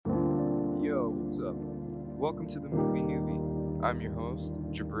Yo, what's up? Welcome to the Movie Newbie. I'm your host,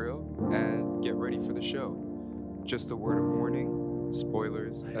 Jabril, and get ready for the show. Just a word of warning,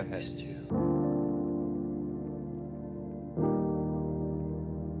 spoilers ahead.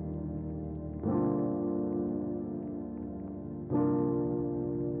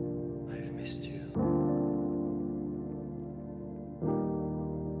 I've missed you.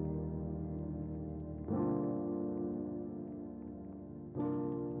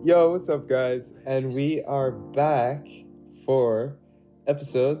 Yo, what's up, guys? And we are back for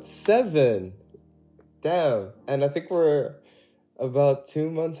episode 7. Damn. And I think we're about 2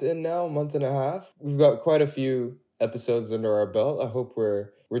 months in now, a month and a half. We've got quite a few episodes under our belt. I hope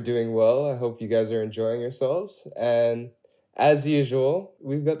we're doing well. I hope you guys are enjoying yourselves. And as usual,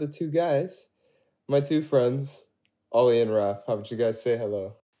 we've got the two guys, my two friends, Ollie and Raph. How about you guys say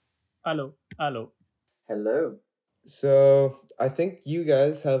hello? Hello. Hello. So I think you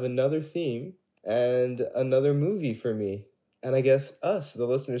guys have another theme and another movie for me. And I guess us, the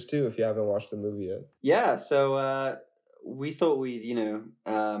listeners too, if you haven't watched the movie yet. Yeah, so we thought we'd, do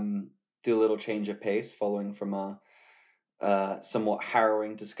a little change of pace following from our somewhat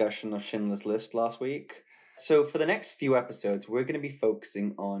harrowing discussion of Schindler's List last week. So for the next few episodes, we're going to be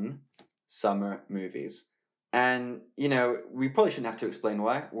focusing on summer movies. And, we probably shouldn't have to explain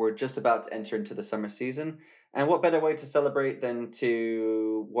why. We're just about to enter into the summer season. And what better way to celebrate than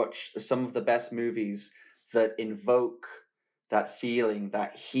to watch some of the best movies that invoke that feeling,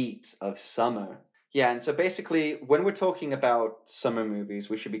 that heat of summer. Yeah, and so basically, when we're talking about summer movies,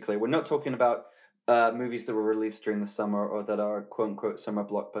 we should be clear. We're not talking about movies that were released during the summer or that are quote unquote summer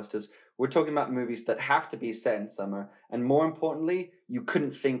blockbusters. We're talking about movies that have to be set in summer. And more importantly, you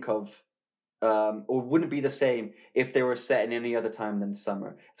couldn't think of or wouldn't be the same if they were set in any other time than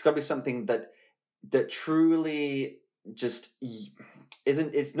summer. It's got to be something that truly just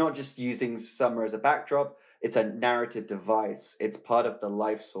isn't. It's not just using summer as a backdrop. It's a narrative device. It's part of the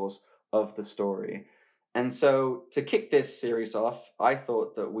life source of the story. And so to kick this series off, I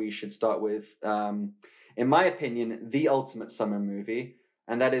thought that we should start with, in my opinion, the ultimate summer movie.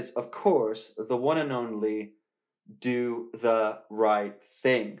 And that is, of course, the one and only Do the Right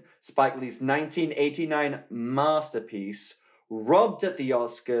Thing. Spike Lee's 1989 masterpiece, robbed at the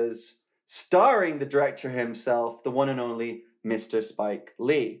Oscars, starring the director himself, the one and only Mr. Spike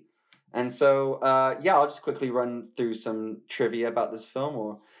Lee. And so, I'll just quickly run through some trivia about this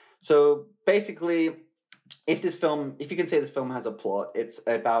film. So basically, if you can say this film has a plot, it's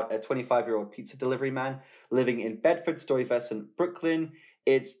about a 25-year-old pizza delivery man living in Bedford Stuyvesant, Brooklyn.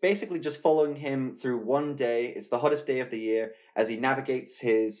 It's basically just following him through one day. It's the hottest day of the year as he navigates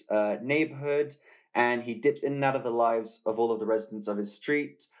his neighborhood, and he dips in and out of the lives of all of the residents of his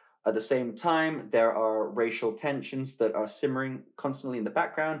street. At the same time, there are racial tensions that are simmering constantly in the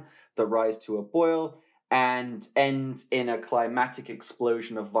background that rise to a boil and end in a climatic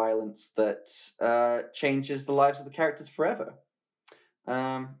explosion of violence that changes the lives of the characters forever.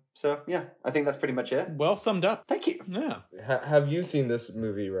 I think that's pretty much it. Well summed up. Thank you. Yeah. Have you seen this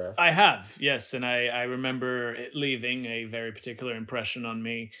movie, Raph? I have, yes, and I remember it leaving a very particular impression on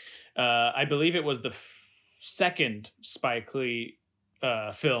me. I believe it was the second Spike Lee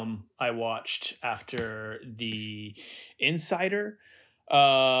film I watched after The Insider.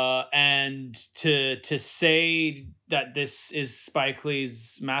 And to say that this is Spike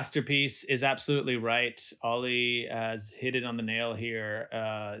Lee's masterpiece is absolutely right. Ollie has hit it on the nail here.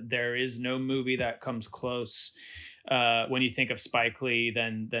 There is no movie that comes close when you think of Spike Lee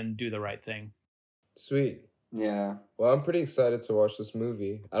than Do the Right Thing. Sweet. Yeah. Well, I'm pretty excited to watch this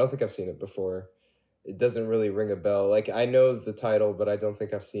movie. I don't think I've seen it before. It doesn't really ring a bell. Like, I know the title, but I don't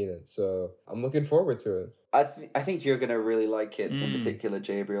think I've seen it. So I'm looking forward to it. I think you're going to really like it in particular,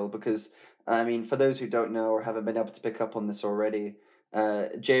 Jabriel, because, I mean, for those who don't know or haven't been able to pick up on this already,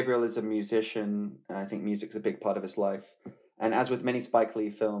 Jabriel is a musician. I think music's a big part of his life. And as with many Spike Lee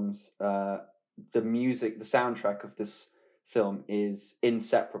films, the soundtrack of this film is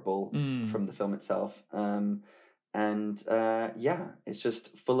inseparable from the film itself. It's just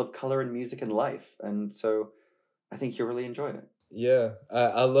full of color and music and life. And so I think you'll really enjoy it. Yeah,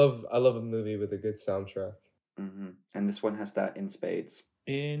 I love a movie with a good soundtrack. Mm-hmm. And this one has that in spades.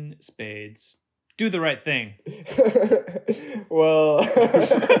 In spades. Do the Right Thing. Well,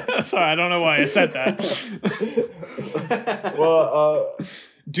 sorry, I don't know why I said that.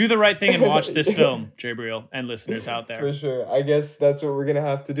 Do the right thing and watch this film, Jabriel, and listeners out there. For sure. I guess that's what we're gonna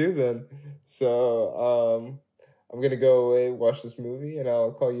have to do then. So, I'm gonna go away, watch this movie, and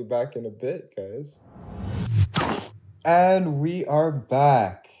I'll call you back in a bit, guys. And we are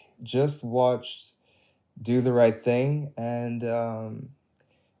back. Just watched Do the Right Thing, and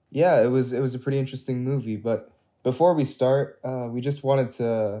yeah, it was a pretty interesting movie. But before we start, we just wanted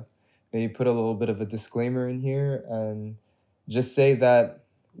to maybe put a little bit of a disclaimer in here and just say that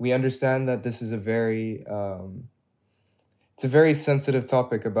we understand that this is a very it's a very sensitive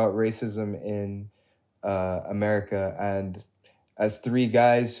topic about racism in America, and as three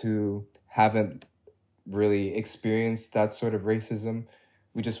guys who haven't really experienced that sort of racism,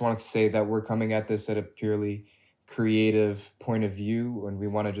 we just wanted to say that we're coming at this at a purely creative point of view, and we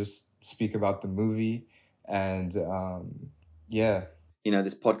want to just speak about the movie. And yeah. You know,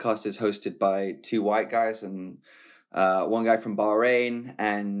 this podcast is hosted by two white guys and one guy from Bahrain,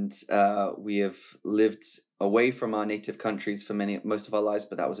 and we have lived away from our native countries for most of our lives,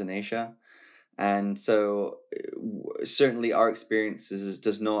 but that was in Asia. And so certainly our experiences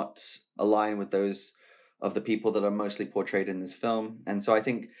does not align with those of the people that are mostly portrayed in this film. And so I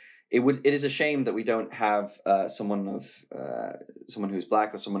think it is a shame that we don't have someone who's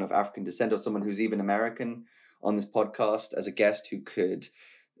black or someone of African descent or someone who's even American on this podcast as a guest who could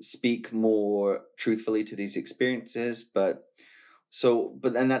speak more truthfully to these experiences. But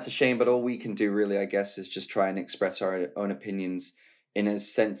then that's a shame. But all we can do really, I guess, is just try and express our own opinions in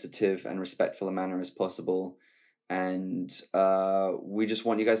as sensitive and respectful a manner as possible. And we just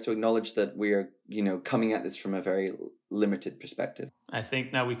want you guys to acknowledge that we are, coming at this from a very limited perspective. I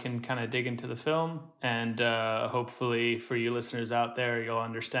think now we can kind of dig into the film, and hopefully for you listeners out there, you'll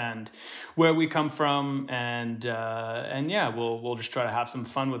understand where we come from, and yeah, we'll just try to have some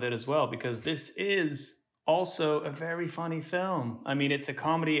fun with it as well, because this is also a very funny film. I mean, it's a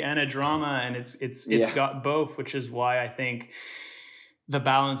comedy and a drama, and it's got both, which is why I think the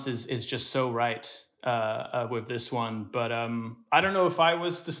balance is just so right with this one. But I don't know if I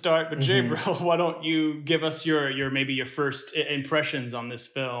was to start, but Jabril, why don't you give us your maybe your first impressions on this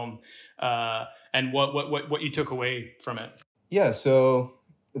film, and what you took away from it? Yeah, so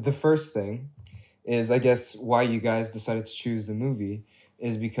the first thing is, I guess, why you guys decided to choose the movie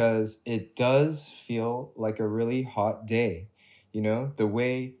is because it does feel like a really hot day. The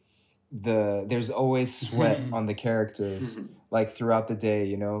way there's always sweat on the characters, like throughout the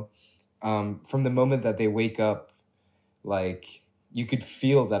day, from the moment that they wake up, like you could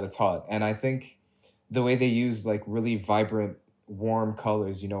feel that it's hot. And I think the way they use like really vibrant, warm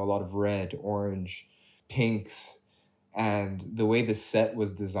colors, a lot of red, orange, pinks, and the way the set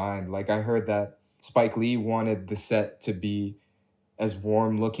was designed, like I heard that Spike Lee wanted the set to be as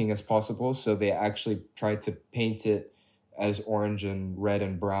warm looking as possible, so they actually tried to paint it as orange and red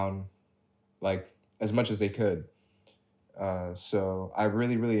and brown, like as much as they could. So I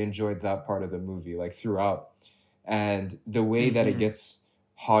really, really enjoyed that part of the movie, like throughout. And the way that it gets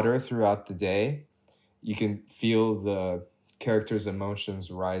hotter throughout the day, you can feel the characters' emotions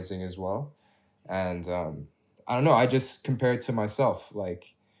rising as well. And I don't know, I just compare it to myself. Like,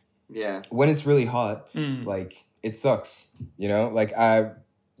 yeah, when it's really hot, like it sucks, like I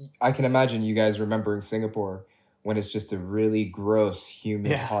can imagine you guys remembering Singapore when it's just a really gross,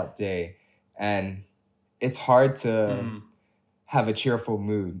 humid, hot day, and it's hard to have a cheerful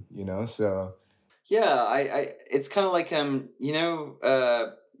mood, so yeah, I it's kind of like do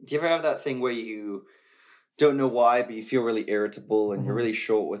you ever have that thing where you don't know why, but you feel really irritable and you're really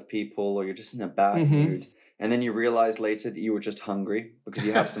short with people, or you're just in a bad mood, and then you realize later that you were just hungry because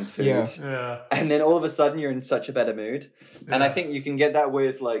you have some food, and then all of a sudden you're in such a better mood. And I think you can get that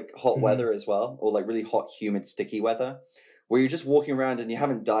with like hot weather as well, or like really hot, humid, sticky weather, where you're just walking around and you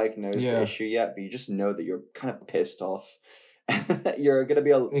haven't diagnosed the issue yet, but you just know that you're kind of pissed off. You're going to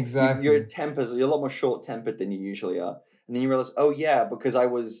be your tempers, you're a lot more short-tempered than you usually are. And then you realize, oh yeah, because I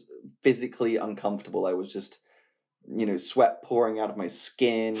was physically uncomfortable. I was just, sweat pouring out of my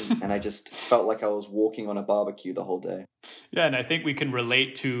skin, and I just felt like I was walking on a barbecue the whole day. Yeah, and I think we can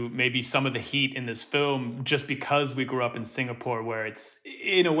relate to maybe some of the heat in this film just because we grew up in Singapore, where it's,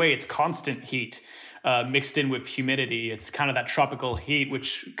 in a way, it's constant heat. Mixed in with humidity. It's kind of that tropical heat, which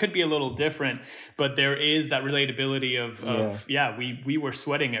could be a little different, but there is that relatability of we were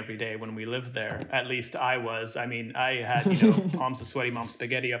sweating every day when we lived there. At least I was. I mean, I had, palms of sweaty mom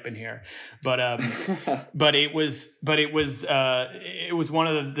spaghetti up in here, but it was one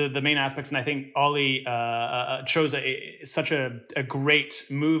of the main aspects. And I think Ollie chose such a great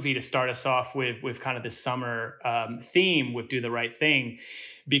movie to start us off with kind of this summer theme with Do the Right Thing.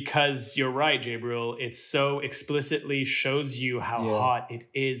 Because you're right, Jabril, it so explicitly shows you how hot it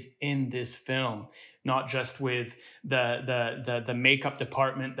is in this film. Not just with the makeup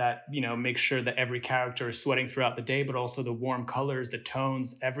department that, makes sure that every character is sweating throughout the day, but also the warm colors, the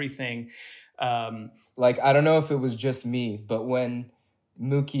tones, everything. Like, I don't know if it was just me, but when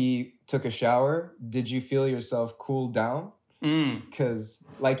Mookie took a shower, did you feel yourself cool down? because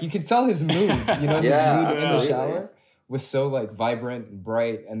like you could tell his mood, you know, his Yeah, mood in the absolutely. shower was so like vibrant and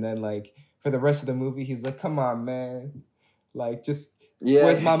bright, and then like for the rest of the movie, he's like, "Come on, man, like just Yeah,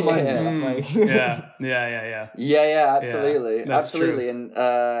 where's my money?" yeah. Like, Yeah, absolutely, that's absolutely. true.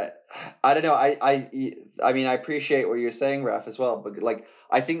 And I don't know. I mean, I appreciate what you're saying, Raf, as well. But like,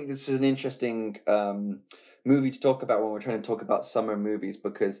 I think this is an interesting movie to talk about when we're trying to talk about summer movies,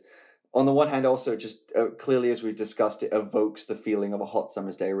 because on the one hand, also just clearly, as we've discussed, it evokes the feeling of a hot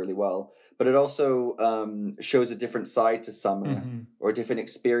summer's day really well. But it also shows a different side to summer, or a different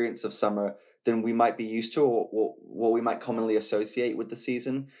experience of summer than we might be used to, or what we might commonly associate with the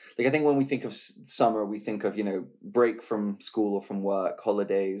season. Like, I think when we think of summer, we think of, break from school or from work,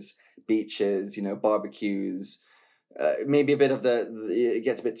 holidays, beaches, barbecues, maybe a bit of it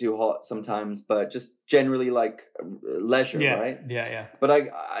gets a bit too hot sometimes, but just generally like leisure, right? Yeah. But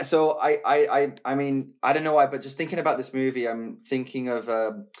I mean, I don't know why, but just thinking about this movie, I'm thinking of,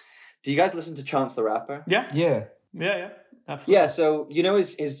 do you guys listen to Chance the Rapper? Yeah. Absolutely. Yeah, so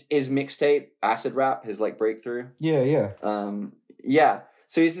his mixtape Acid Rap, his like breakthrough. yeah. Yeah.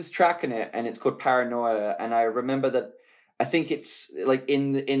 So he's this track in it, and it's called Paranoia. And I remember that I think it's like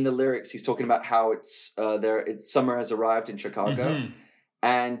in the lyrics, he's talking about how it's summer has arrived in Chicago,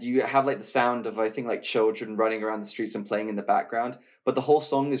 and you have like the sound of, I think, like children running around the streets and playing in the background. But the whole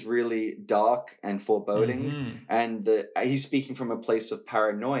song is really dark and foreboding, and he's speaking from a place of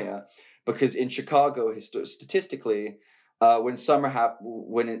paranoia, because in Chicago, statistically, when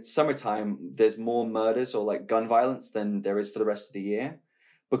it's summertime, there's more murders or like gun violence than there is for the rest of the year,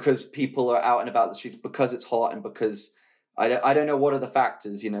 because people are out and about the streets, because it's hot, and because I don't know what are the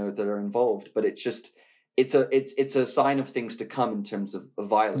factors that are involved, but it's just it's a sign of things to come in terms of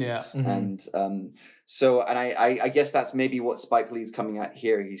violence. Yeah. And I guess that's maybe what Spike Lee's coming at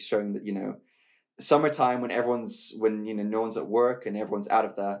here. He's showing that summertime, when no one's at work and everyone's out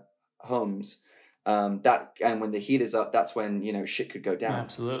of their homes, and when the heat is up, that's when shit could go down.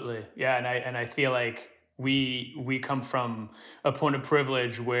 Absolutely. Yeah, and I feel like we come from a point of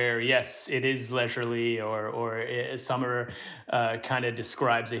privilege where, yes, it is leisurely, or summer kind of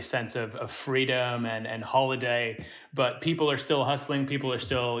describes a sense of freedom and holiday, but people are still hustling, people are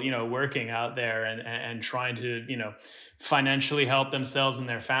still working out there and trying to financially help themselves and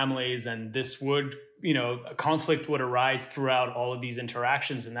their families, and this would conflict would arise throughout all of these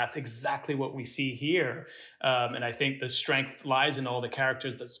interactions, and that's exactly what we see here. And I think the strength lies in all the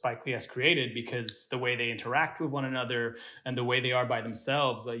characters that Spike Lee has created, because the way they interact with one another and the way they are by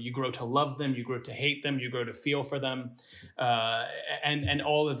themselves, you grow to love them, you grow to hate them, you grow to feel for them, and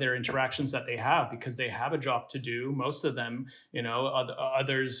all of their interactions that they have, because they have a job to do. Most of them,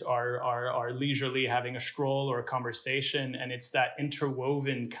 others are leisurely having a stroll or a conversation, and it's that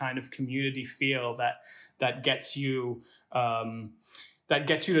interwoven kind of community feel that gets you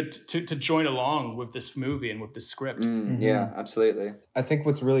to join along with this movie and with this script. Yeah, absolutely. I think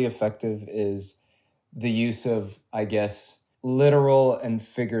what's really effective is the use of, I guess, literal and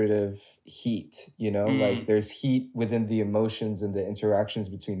figurative heat, like there's heat within the emotions and the interactions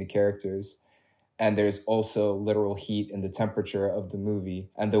between the characters, and there's also literal heat in the temperature of the movie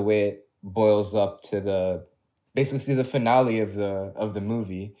and the way it boils up to basically the finale of the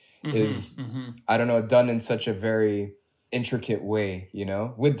movie is I don't know, done in such a very intricate way,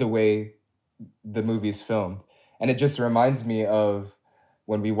 with the way the movie is filmed. And it just reminds me of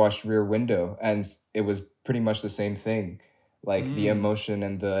when we watched Rear Window, and it was pretty much the same thing, like the emotion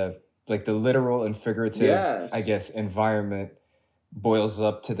and the literal and figurative, yes, I guess, environment boils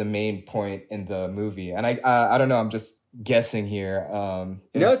up to the main point in the movie. And I don't know, I'm just guessing here. No,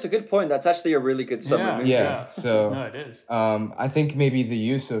 it's a good point. That's actually a really good summer movie. Yeah. So no, it is. I think maybe the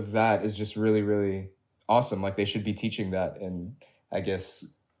use of that is just really, really awesome. Like they should be teaching that in, I guess,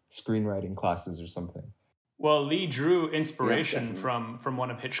 screenwriting classes or something. Well, Lee drew inspiration from one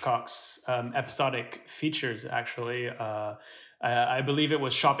of Hitchcock's episodic features, actually. I believe it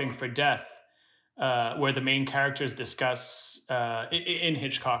was Shopping for Death, where the main characters discuss, in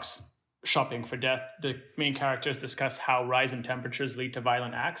Hitchcock's Shopping for Death, the main characters discuss how rise in temperatures lead to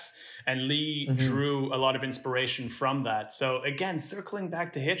violent acts, and Lee drew a lot of inspiration from that. So again, circling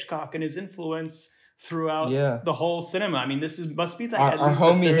back to Hitchcock and his influence throughout the whole cinema. I mean, must be like our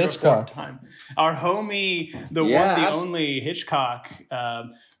homie the third Hitchcock. or fourth time. Our homie, the one, the only Hitchcock.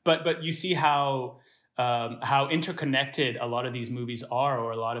 But you see how interconnected a lot of these movies are,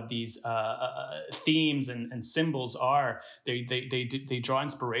 or a lot of these themes and symbols are. They draw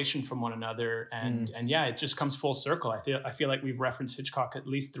inspiration from one another, and yeah, it just comes full circle. I feel like we've referenced Hitchcock at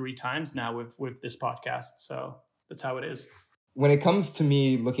least 3 times now with this podcast. So that's how it is. When it comes to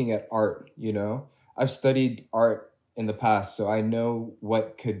me looking at art, I've studied art in the past, so I know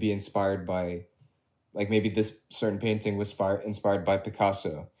what could be inspired by, like maybe this certain painting was inspired by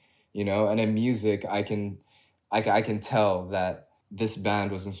Picasso, you know. And in music, I can tell that this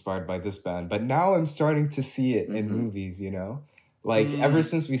band was inspired by this band. But now I'm starting to see it in movies, you know. Like ever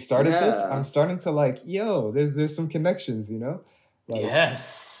since we started this, I'm starting to like, yo, there's some connections, you know. Like, yes,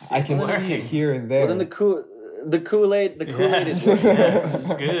 I can see it here and there. Well, then the Kool-Aid is working. It's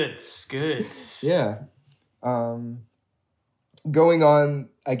good. It's good. Yeah. Going on,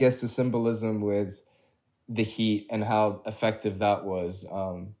 I guess, the symbolism with the heat and how effective that was.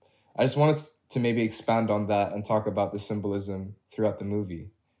 I just wanted to maybe expand on that and talk about the symbolism throughout the movie.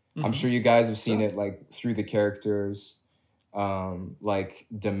 I'm sure you guys have seen it like through the characters, like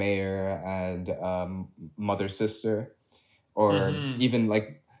Da Mayor and Mother Sister, or even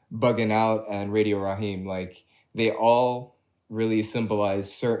like Bugging Out and Radio Raheem. Like they all really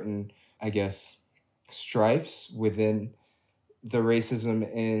symbolize certain, I guess, strifes within the racism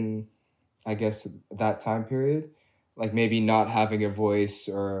in, I guess, that time period. Like maybe not having a voice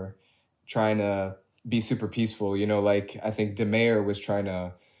or trying to be super peaceful, you know. Like I think Da Mayor was try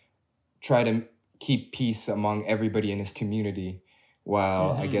to keep peace among everybody in his community,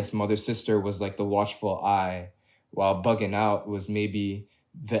 while I guess Mother Sister was like the watchful eye, while Bugging Out was maybe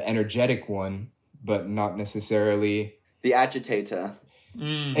the energetic one, but not necessarily the agitator.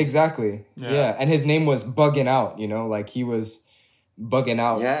 Exactly. Yeah. And his name was Bugging Out, you know, like he was bugging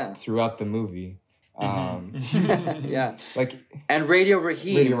out throughout the movie. Yeah. Like, and Radio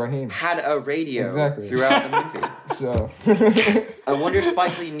Raheem had a radio throughout the movie. So I wonder if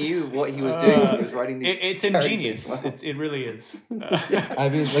Spike Lee knew what he was doing when he was writing these It's ingenious. It really is. I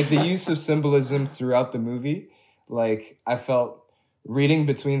mean, like the use of symbolism throughout the movie, like I felt reading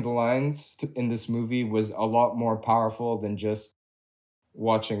between the lines in this movie was a lot more powerful than just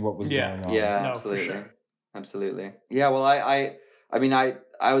watching what was going on. Yeah, absolutely. No, sure. Absolutely. Yeah, well, I mean, I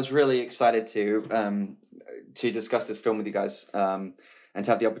was really excited to discuss this film with you guys, and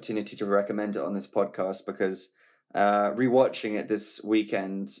to have the opportunity to recommend it on this podcast, because rewatching it this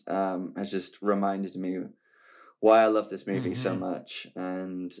weekend has just reminded me why I love this movie so much,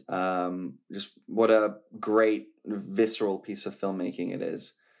 and just what a great visceral piece of filmmaking it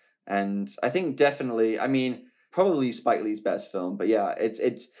is. And I think definitely, I mean, probably Spike Lee's best film, but yeah,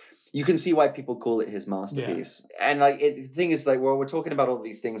 it's you can see why people call it his masterpiece. Yeah. And like the thing is, like, well, we're talking about all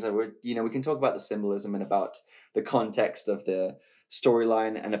these things that we can talk about the symbolism and about the context of the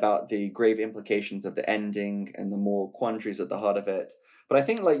storyline and about the grave implications of the ending and the moral quandaries at the heart of it. But I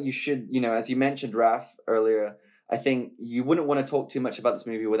think, like, you should, as you mentioned, Raph, earlier, I think you wouldn't want to talk too much about this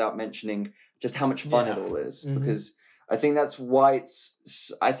movie without mentioning just how much fun it all is, because I think that's why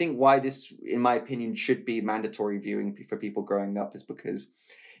why this, in my opinion, should be mandatory viewing for people growing up, is because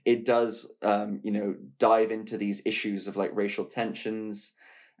it does, dive into these issues of like racial tensions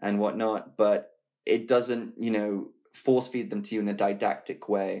and whatnot, but it doesn't, force feed them to you in a didactic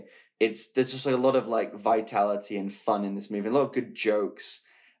way. There's just like a lot of like vitality and fun in this movie, a lot of good jokes,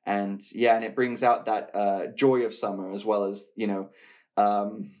 and it brings out that joy of summer, as well as the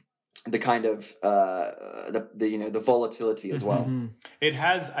kind of the volatility as well. It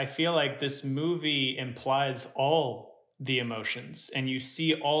has. I feel like this movie implies all the emotions, and you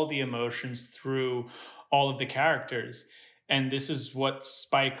see all the emotions through all of the characters. And this is what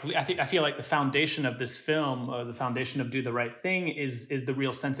Spike Lee, I feel like the foundation of this film, or the foundation of Do the Right Thing, is the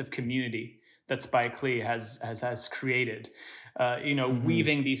real sense of community that Spike Lee has created.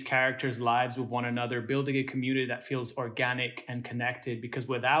 Weaving these characters' lives with one another, building a community that feels organic and connected, because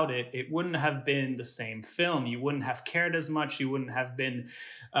without it, it wouldn't have been the same film. You wouldn't have cared as much. You wouldn't have been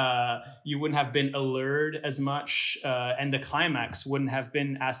allured as much, and the climax wouldn't have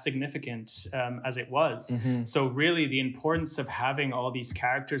been as significant as it was. So really, the importance of having all these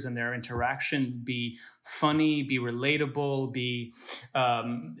characters and their interaction be funny, be relatable, be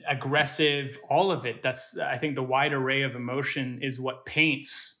aggressive, all of it. That's, I think, the wide array of emotion is what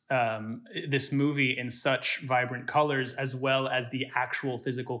paints this movie in such vibrant colors, as well as the actual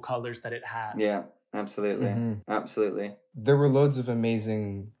physical colors that it has. Yeah, absolutely. Absolutely. There were loads of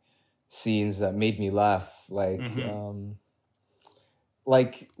amazing scenes that made me laugh, like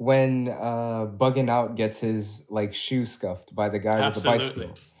like when Bugging Out gets his like shoe scuffed by the guy with the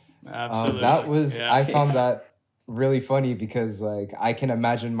bicycle. Absolutely. That was, I found that really funny, because like I can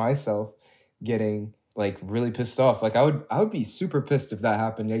imagine myself getting like really pissed off. Like I would be super pissed if that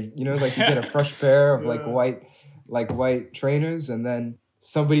happened. Like, you get a fresh pair of white trainers, and then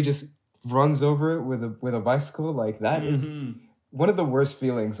somebody just runs over it with a bicycle. Like that is one of the worst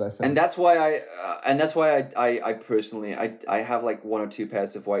feelings, I think. And that's why I personally I have like one or two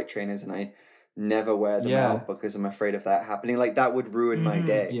pairs of white trainers, and never wear them Yeah. out because I'm afraid of that happening. Like that would ruin my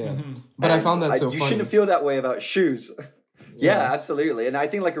day. Yeah. But I And found that so you funny. shouldn't feel that way about shoes. Yeah, absolutely. And I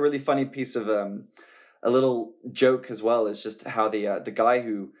think like a really funny piece of a little joke as well is just how the guy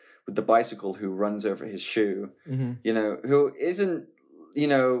who with the bicycle who runs over his shoe, Mm-hmm. you know, who isn't, you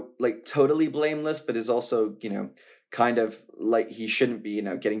know, like totally blameless, but is also, you know, kind of like he shouldn't be, you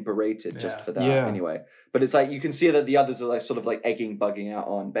know, getting berated just for that anyway. But it's like you can see that the others are like sort of like bugging out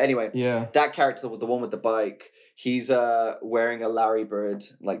on. But anyway, that character, the one with the bike, he's wearing a Larry Bird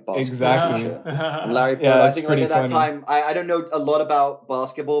like basketball t-shirt. And Larry Bird, I think like at that time, I don't know a lot about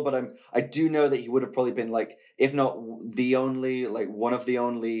basketball, but I do know that he would have probably been like, if not the only, like one of the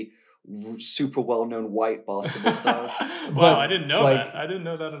only super well-known white basketball stars. Wow, I didn't know that. I didn't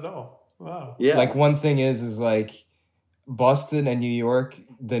know that at all. Wow. Yeah. Like one thing is like Boston and New York,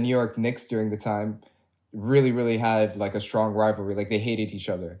 the New York Knicks during the time really had like a strong rivalry. Like they hated each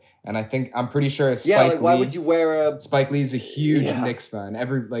other. And I'm pretty sure Spike Lee, why would you wear a... Spike Lee's a huge Knicks fan.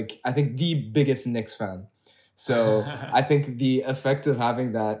 I think the biggest Knicks fan. So I think the effect of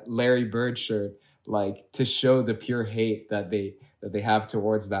having that Larry Bird shirt, like to show the pure hate that they have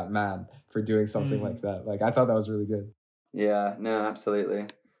towards that man for doing something like that. Like I thought that was really good. Yeah, no, absolutely.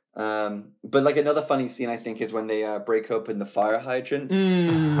 But like another funny scene I think is when they break open the fire hydrant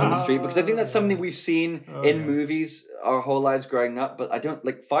on the street, because I think that's something we've seen in movies our whole lives growing up, but I don't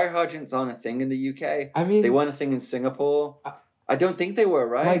like fire hydrants aren't a thing in the UK. I mean, they weren't a thing in Singapore. I don't think they were,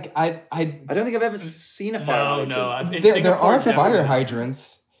 right? Like I don't think I've ever seen a fire hydrant. No, there are fire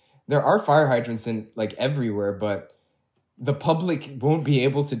hydrants. There are fire hydrants in like everywhere, but the public won't be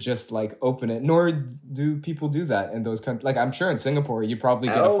able to just like open it, nor do people do that in those countries. Like I'm sure in Singapore you probably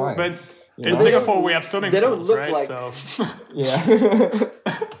get a fine. But in Singapore we have swimming pools. They don't look right? like. So. Yeah.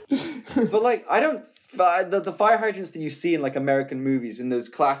 But like I don't. The fire hydrants that you see in like American movies in those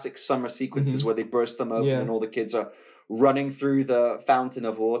classic summer sequences where they burst them open and all the kids are running through the fountain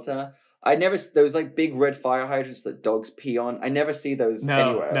of water. Those like big red fire hydrants that dogs pee on. I never see those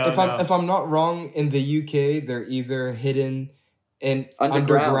anywhere. If I'm not wrong, in the UK they're either hidden in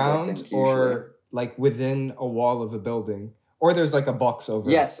underground think, or like within a wall of a building, or there's like a box over.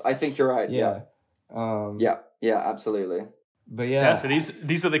 Yes, I think you're right. Yeah. Yeah, absolutely. But yeah. So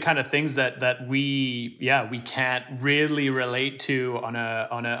these are the kind of things that we can't really relate to on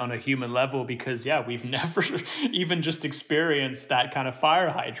a human level because we've never even just experienced that kind of fire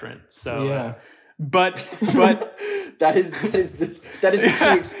hydrant. So but that is the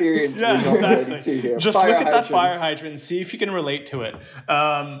key experience we're not ready to hear. Just look at that fire hydrant and see if you can relate to it.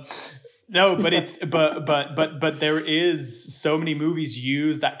 No, but it's but there is so many movies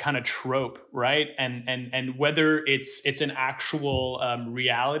use that kind of trope, right? And whether it's an actual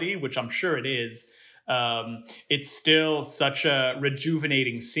reality, which I'm sure it is, it's still such a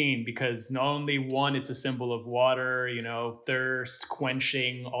rejuvenating scene because not only one, it's a symbol of water, you know, thirst,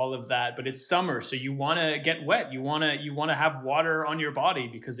 quenching, all of that, but it's summer, so you want to get wet, you want to have water on your body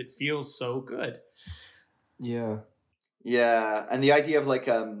because it feels so good. Yeah, and the idea of like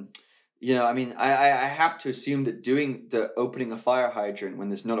you know, I mean, I have to assume that doing the opening a fire hydrant when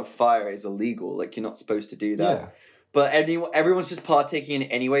there's not a fire is illegal. Like you're not supposed to do that. Yeah. But everyone's just partaking in it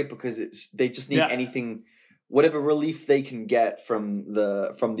anyway because they just need anything, whatever relief they can get from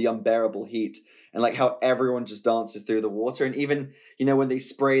the unbearable heat, and like how everyone just dances through the water, and even you know when they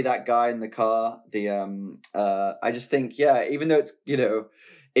spray that guy in the car, I just think even though it's you know.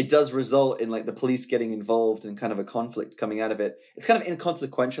 It does result in like the police getting involved and kind of a conflict coming out of it. It's kind of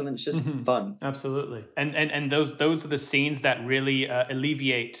inconsequential and it's just fun. Absolutely, and those are the scenes that really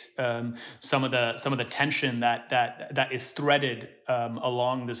alleviate some of the tension that is threaded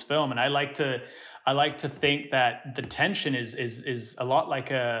along this film. And I like to think that the tension is a lot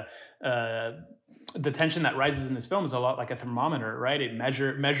like the tension that rises in this film is a lot like a thermometer, right? It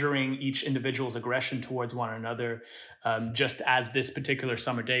measuring each individual's aggression towards one another, just as this particular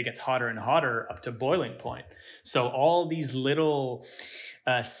summer day gets hotter and hotter up to boiling point. So all these little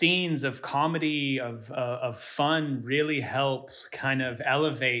scenes of comedy, of fun, really help kind of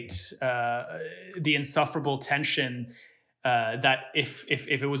elevate the insufferable tension. That if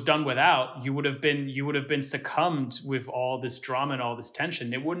it was done without, you would have been succumbed with all this drama and all this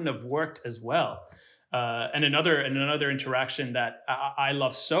tension. It wouldn't have worked as well. And another interaction that I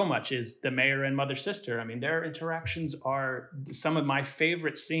love so much is the mayor and mother sister. I mean, their interactions are some of my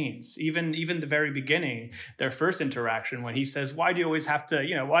favorite scenes. Even the very beginning, their first interaction when he says, "Why do you always have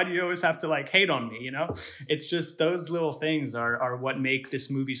to like hate on me?" You know, it's just those little things are what make this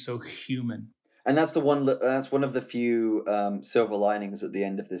movie so human. And that's one of the few silver linings at the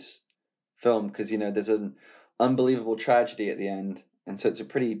end of this film, because you know there's an unbelievable tragedy at the end, and so it's a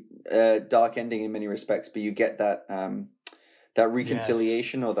pretty dark ending in many respects. But you get that that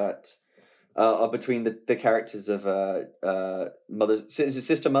reconciliation or that between the characters of mother, is it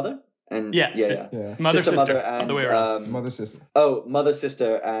sister mother? And Yeah. Mother, sister, mother, and and mother, sister. Oh, mother,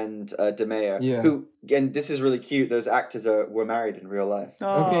 sister, and DeMeyer. Yeah. Who, and this is really cute. Those actors were married in real life.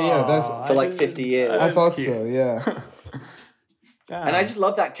 Okay, yeah, that's for like 50 years. I thought so. Yeah. And I just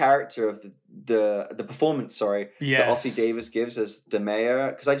love that character of the performance. Sorry, that Ossie Davis gives as DeMeyer,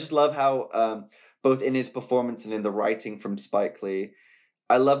 because I just love how both in his performance and in the writing from Spike Lee,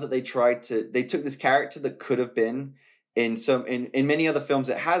 I love that they took this character that could have been in many other films.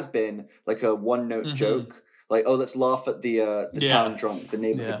 It has been like a one-note joke, like, oh, let's laugh at the town drunk, the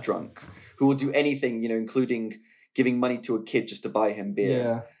neighborhood drunk, who will do anything, including giving money to a kid just to buy him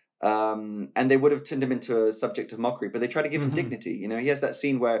beer. And they would have turned him into a subject of mockery, but they try to give him dignity. He has that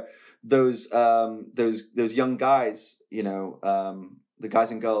scene where those young guys, the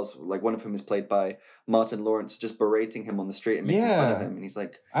guys and girls, like one of whom is played by Martin Lawrence, just berating him on the street and making fun of him, and he's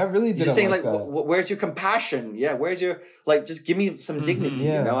like, I really didn't saying like that. Where's your compassion? Yeah, where's your, like, just give me some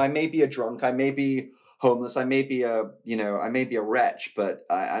dignity. I may be a drunk, I may be homeless, I may be a wretch, but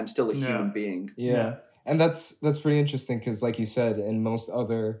I'm still a human being. Yeah. And that's pretty interesting, because like you said, in most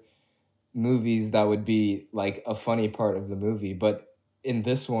other movies that would be like a funny part of the movie, but in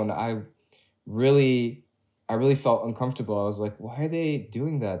this one I really felt uncomfortable. I was like, why are they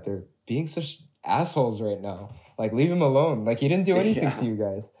doing that? They're being such assholes right now. Like, leave him alone. Like, he didn't do anything to you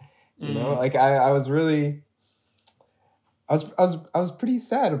guys. You know, like I was really, I was pretty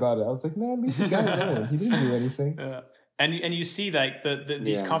sad about it. I was like, man, leave the guy alone. He didn't do anything. And you see, like,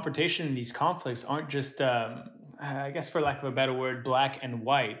 these confrontation, these conflicts aren't just I guess, for lack of a better word, black and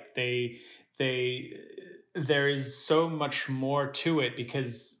white. There is so much more to it,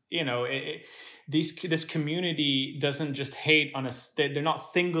 because this community doesn't just hate on they're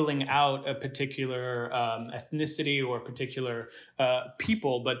not singling out a particular ethnicity or particular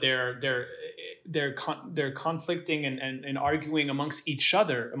people, but they're conflicting and arguing amongst each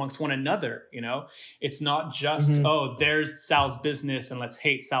other, amongst one another. It's not just oh, there's Sal's business and let's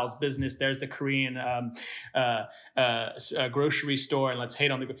hate Sal's business. There's the Korean grocery store and let's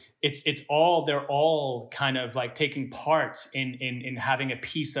hate on the. It's all, they're all kind of like taking part in having a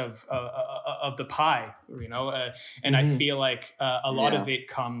piece of the pie, and I feel like a lot of it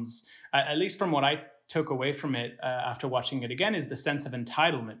comes, at least from what I took away from it after watching it again, is the sense of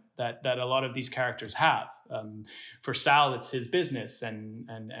entitlement that a lot of these characters have. For Sal, it's his business, and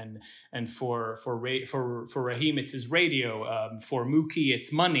for Raheem, it's his radio. For Mookie,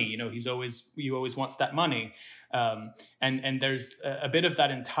 it's money. He always wants that money. And there's a bit of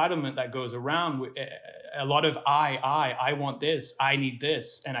that entitlement that goes around. A lot of I want this, I need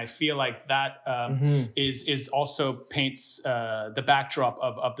this, and I feel like that is also paints the backdrop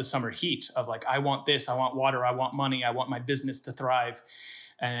of the summer heat of, like, I want this, I want water, I want money, I want my business to thrive,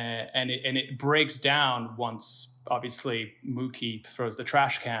 and it breaks down once obviously Mookie throws the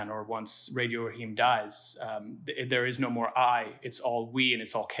trash can, or once Radio Raheem dies. There is no more I, it's all we, and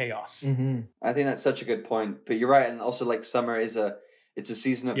it's all chaos. I think that's such a good point, but you're right. And also, like, summer is it's a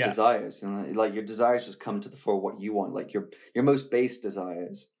season of desires, and like your desires just come to the fore, what you want, like your most base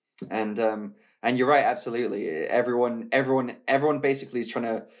desires. And you're right, absolutely. Everyone basically is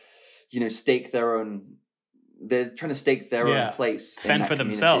trying to, stake their own. They're trying to stake their own place, fend for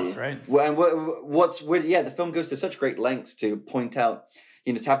community. themselves, right? And what's weird, the film goes to such great lengths to point out,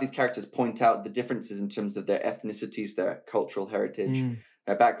 to have these characters point out the differences in terms of their ethnicities, their cultural heritage,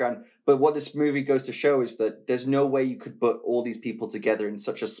 their background. But what this movie goes to show is that there's no way you could put all these people together in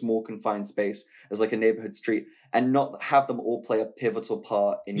such a small confined space as like a neighborhood street and not have them all play a pivotal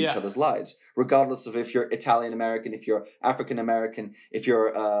part in each other's lives, regardless of if you're Italian American, if you're African American, if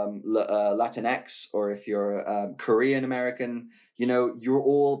you're Latinx, or if you're Korean American. You're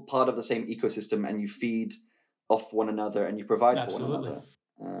all part of the same ecosystem, and you feed off one another and you provide for one another.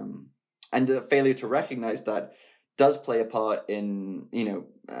 And the failure to recognize that does play a part in,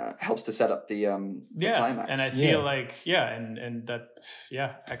 helps to set up the climax. And I feel like, and that,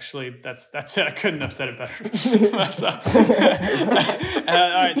 actually, that's I couldn't have said it better. All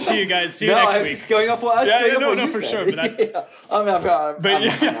right, see you guys. See you next week. I was just going off what I was going off what you for said.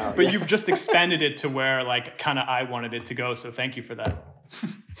 Sure. But you've just expanded it to where, like, kind of I wanted it to go. So thank you for that.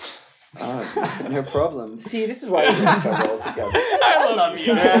 No problem. See, this is why we work so well together. I love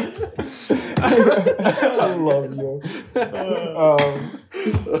you. I love you.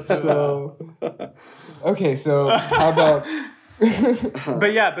 So how about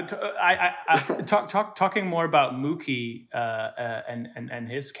But yeah, but talking more about Mookie and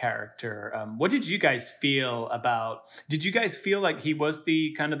his character. What did you guys feel about? Did you guys feel like he was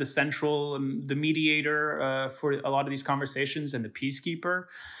the kind of the central, the mediator for a lot of these conversations and the peacekeeper?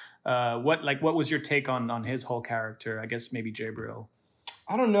 What was your take on his whole character? I guess maybe Jabril.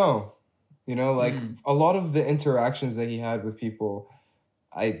 I don't know. You know, like a lot of the interactions that he had with people,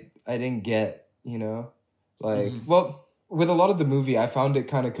 I didn't get. You know, like well. With a lot of the movie, I found it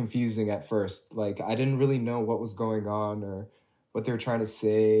kind of confusing at first. Like, I didn't really know what was going on or what they were trying to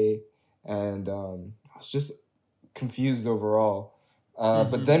say. And I was just confused overall.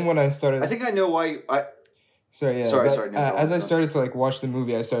 But then when I started... I think I know why... Sorry, yeah. Sorry. As I started to, like, watch the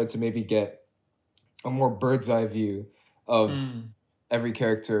movie, I started to maybe get a more bird's eye view of every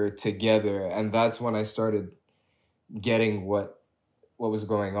character together. And that's when I started getting what was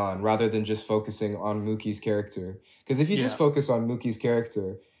going on, rather than just focusing on Mookie's character. Because if you just focus on Mookie's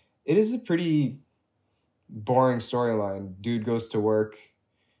character, it is a pretty boring storyline. Dude goes to work,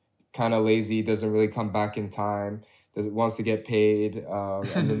 kind of lazy, doesn't really come back in time, wants to get paid,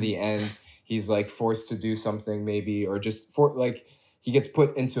 and in the end, he's like forced to do something maybe, or just he gets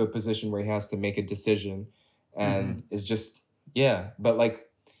put into a position where he has to make a decision, and it's just But like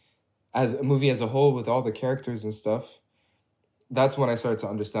as a movie as a whole, with all the characters and stuff, that's when I started to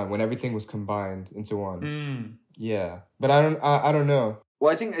understand, when everything was combined into one. Yeah, but I don't know.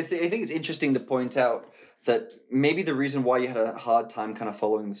 Well, I think it's interesting to point out that maybe the reason why you had a hard time kind of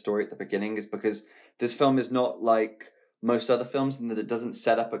following the story at the beginning is because this film is not like most other films in that it doesn't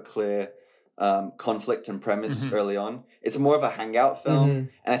set up a clear conflict and premise early on. It's more of a hangout film,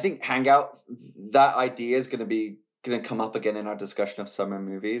 and I think hangout, that idea is going to come up again in our discussion of summer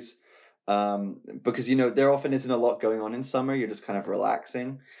movies. Because there often isn't a lot going on in summer. You're just kind of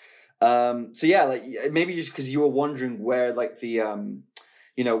relaxing. So yeah, like maybe just because you were wondering where like the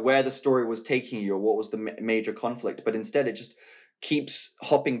where the story was taking you, or what was the major conflict, but instead it just keeps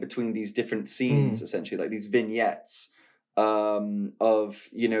hopping between these different scenes, essentially like these vignettes of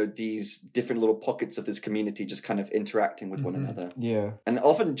these different little pockets of this community just kind of interacting with one another. Yeah, and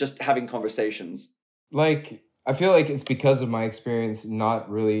often just having conversations. Like, I feel like it's because of my experience not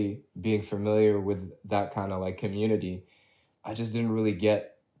really being familiar with that kind of like community. I just didn't really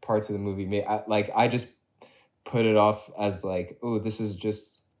get parts of the movie. I just put it off as like, oh, this is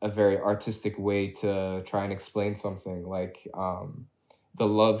just a very artistic way to try and explain something. Like the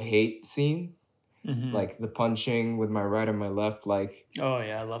love-hate scene, like the punching with my right and my left. Like, oh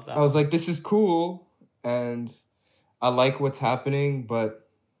yeah, I love that. I was like, this is cool, and I like what's happening, but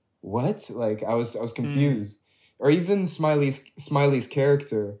what? Like, I was confused. Or even Smiley's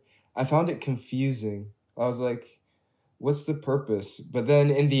character, I found it confusing. I was like, what's the purpose? But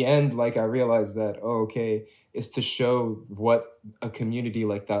then in the end, like, I realized that, it's to show what a community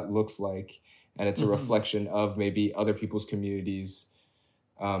like that looks like. And it's a reflection of maybe other people's communities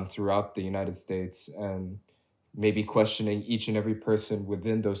throughout the United States, and maybe questioning each and every person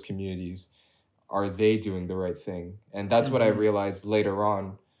within those communities. Are they doing the right thing? And that's what I realized later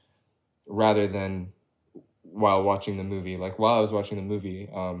on, rather than while watching the movie. Like, while I was watching the movie,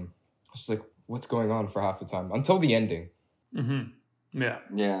 I was just like, what's going on for half the time until the ending.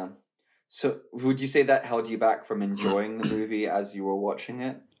 Yeah. So would you say that held you back from enjoying the movie as you were watching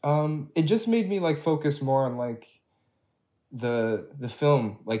it? It just made me like focus more on like the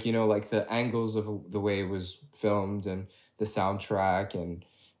film, like, like the angles of the way it was filmed and the soundtrack, and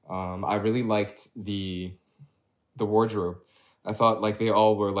I really liked the wardrobe. I thought like they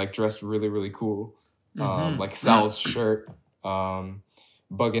all were like dressed really, really cool. Like Sal's shirt,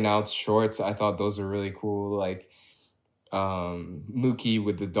 Bugging Out's shorts, I thought those were really cool. Like Mookie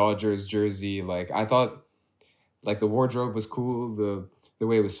with the Dodgers jersey, like I thought like the wardrobe was cool. The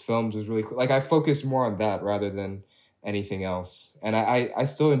way it was filmed was really cool. Like, I focused more on that rather than anything else, and I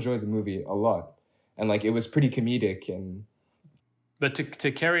still enjoyed the movie a lot, and like it was pretty comedic. And but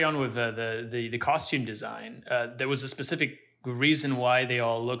to carry on with the costume design, there was a specific reason why they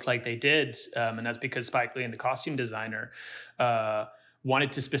all looked like they did, and that's because Spike Lee and the costume designer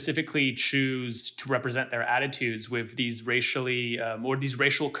wanted to specifically choose to represent their attitudes with these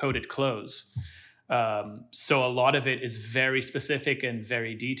racial coded clothes. So a lot of it is very specific and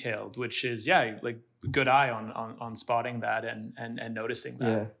very detailed, which is like good eye on spotting that and noticing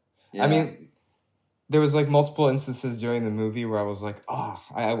that. Yeah. I mean, there was like multiple instances during the movie where I was like,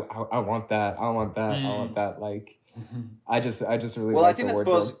 I want that, I want that, I want that. Like, I just really well, like I think the that's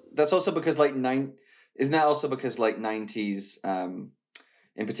wardrobe. That's also because like isn't that also because like 90s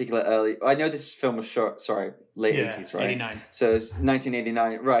in particular early, I know this film was short, late 80s, right? 89. So it's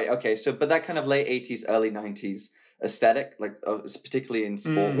 1989, right? Okay, so but that kind of late 80s, early 90s aesthetic, like particularly in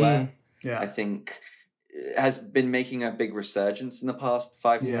sportwear. Yeah. I think has been making a big resurgence in the past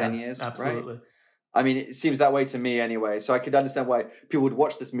 5 to 10 years, absolutely. right? I mean, it seems that way to me anyway. So I could understand why people would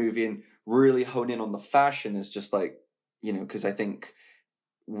watch this movie and really hone in on the fashion, as just like, because I think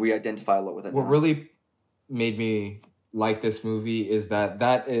we identify a lot with it. What really made me like this movie is that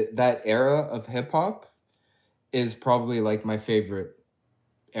era of hip hop is probably like my favorite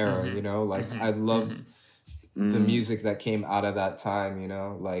era. I loved the music that came out of that time.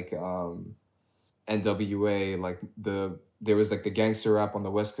 Like NWA, like there was like the gangster rap on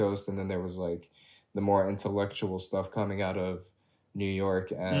the West Coast, and then there was like the more intellectual stuff coming out of New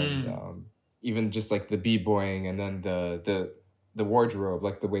York, and even just like the b-boying, and then the wardrobe,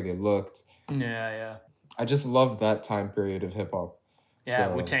 like the way they looked. Yeah. I just love that time period of hip hop. Yeah,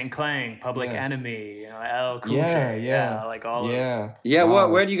 So, Wu-Tang Clan, Public Enemy, LL Cool J, like all of them. Yeah, well,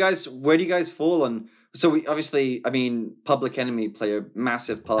 where do you guys fall on? So we obviously, I mean, Public Enemy play a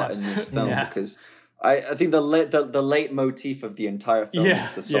massive part in this film because I think the leitmotif of the entire film is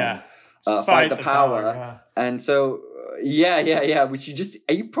the song "Fight the Power," and so which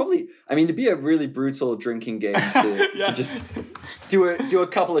you probably, I mean, to be a really brutal drinking game to just do a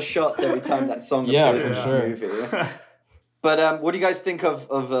couple of shots every time that song appears in this movie. But what do you guys think of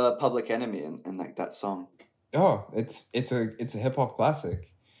Public Enemy and like that song? Oh, it's a hip hop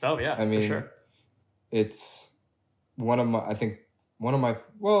classic. Oh yeah, I mean, for sure. It's one of my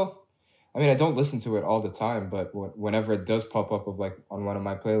well, I mean, I don't listen to it all the time, but whenever it does pop up like on one of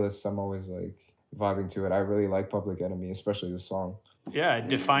my playlists, I'm always like vibing to it. I really like Public Enemy, especially the song. Yeah, it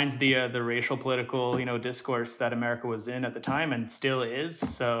defines the racial political, discourse that America was in at the time and still is.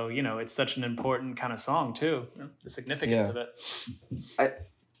 So, it's such an important kind of song too. The significance of it.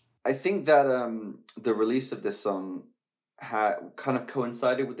 I think that the release of this song had kind of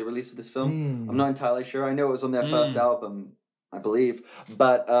coincided with the release of this film. I'm not entirely sure. I know it was on their first album, I believe,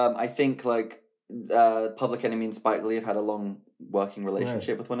 but I think like Public Enemy and Spike Lee have had a long working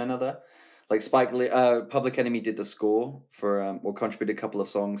relationship with one another. Like Spike Lee, Public Enemy did the score for or contributed a couple of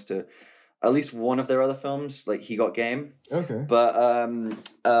songs to at least one of their other films, like He Got Game. Okay. But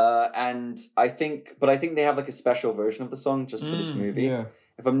and I think they have like a special version of the song just for this movie. Yeah.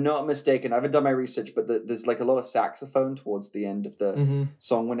 If I'm not mistaken, I haven't done my research, but there's like a lot of saxophone towards the end of the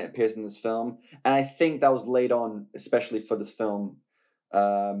song when it appears in this film, and I think that was laid on especially for this film,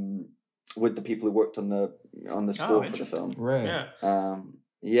 with the people who worked on the score for the film. Right.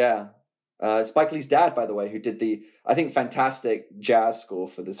 Yeah. Spike Lee's dad, by the way, who did the, I think, fantastic jazz score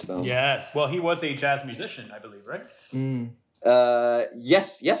for this film. Yes. Well, he was a jazz musician, I believe, right?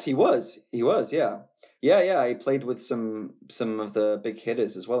 Yes, he was. He was, yeah. Yeah. He played with some of the big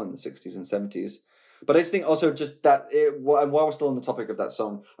hitters as well in the 60s and 70s. But I just think also just that, while we're still on the topic of that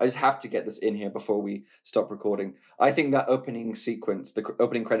song, I just have to get this in here before we stop recording. I think that opening sequence, the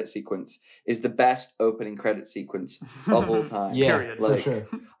opening credit sequence, is the best opening credit sequence of all time. Yeah, for sure.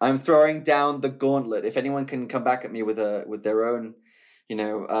 I'm throwing down the gauntlet. If anyone can come back at me with their own,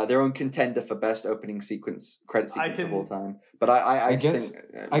 their own contender for best opening credit sequence of all time. But I guess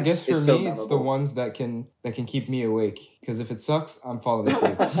for me, it's the ones that can keep me awake. Because if it sucks, I'm falling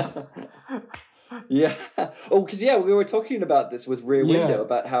asleep. Yeah. Oh, because we were talking about this with Rear Window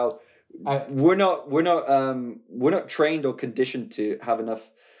about how we're not trained or conditioned to have enough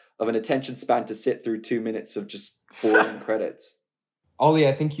of an attention span to sit through 2 minutes of just boring credits. Ollie,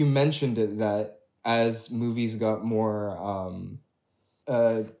 I think you mentioned it, that as movies got more,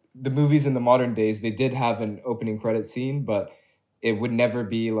 the movies in the modern days, they did have an opening credit scene, but it would never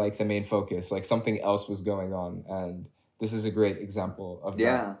be like the main focus. Like something else was going on, and this is a great example of that.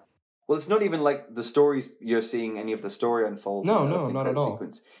 Yeah. Well, it's not even like the stories you're seeing any of the story unfold. No, not at all.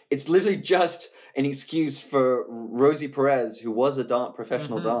 Sequence. It's literally just an excuse for Rosie Perez, who was a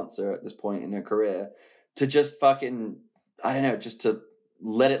professional dancer at this point in her career, to just fucking, I don't know, just to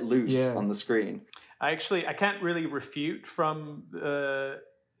let it loose on the screen. I can't really refute from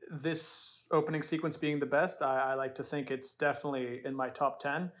this opening sequence being the best. I like to think it's definitely in my top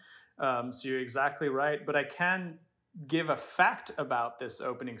 10. So you're exactly right. But I can give a fact about this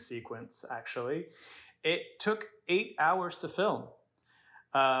opening sequence, actually. It took 8 hours to film.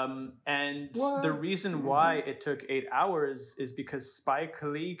 And the reason why it took 8 hours is because Spike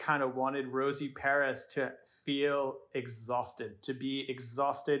Lee kind of wanted Rosie Perez to feel exhausted, to be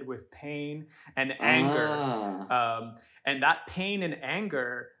exhausted with pain and anger. And that pain and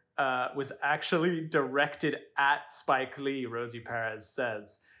anger was actually directed at Spike Lee, Rosie Perez says.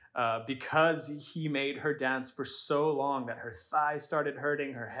 Because he made her dance for so long that her thighs started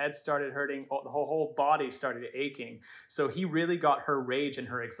hurting, her head started hurting, the whole body started aching. So he really got her rage and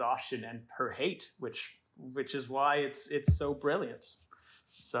her exhaustion and her hate, which which is why it's so brilliant.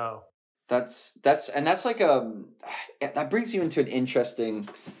 So that's like that brings you into an interesting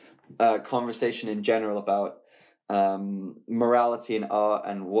conversation in general about morality in art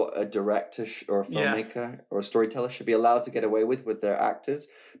and what a director or a filmmaker or a storyteller should be allowed to get away with their actors.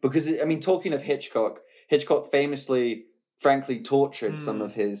 Because I mean, talking of Hitchcock famously, frankly, tortured some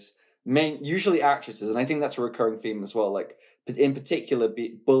of his usually actresses, and I think that's a recurring theme as well. Like in particular,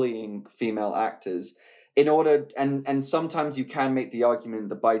 bullying female actors. In order, and sometimes you can make the argument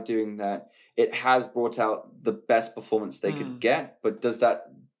that by doing that, it has brought out the best performance they could get. But does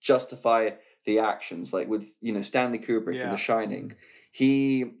that justify the actions? Like with Stanley Kubrick in The Shining,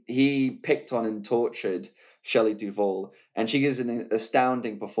 he picked on and tortured Shelley Duvall, and she gives an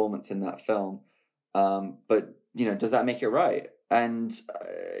astounding performance in that film. But does that make it right? And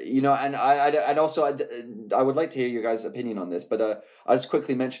and I'd also I would like to hear your guys' opinion on this, but I'll just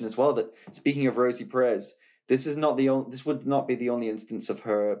quickly mention as well that speaking of Rosie Perez, this would not be the only instance of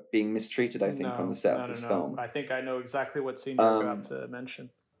her being mistreated, I think, on the set of this film. I think I know exactly what scene you're about to mention.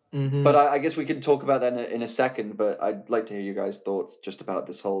 Mm-hmm. But I guess we can talk about that in a second. But I'd like to hear you guys' thoughts just about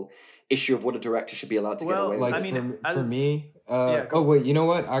this whole issue of what a director should be allowed to get away with. Like for me, oh wait, you know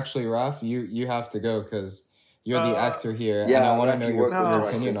what? Actually, Raph, you have to go because you're the actor here, and I want to know your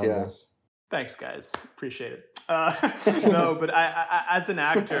opinion on this. Thanks, guys. Appreciate it. No, but I as an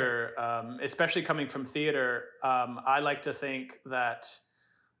actor, especially coming from theater, I like to think that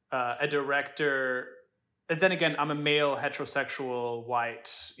a director. And then again, I'm a male, heterosexual, white,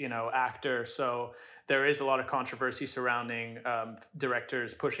 actor, so there is a lot of controversy surrounding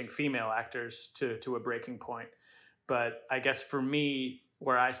directors pushing female actors to a breaking point. But I guess for me,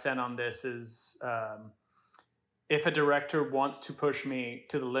 where I stand on this is, if a director wants to push me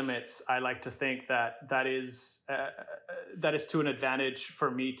to the limits, I like to think that is to an advantage for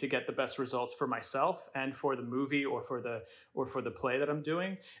me to get the best results for myself and for the movie or for the play that I'm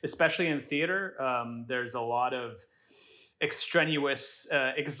doing. Especially in theater, there's a lot of extraneous,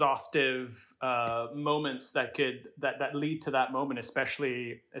 exhaustive moments that lead to that moment,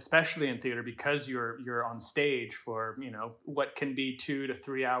 especially in theater, because you're on stage for what can be 2 to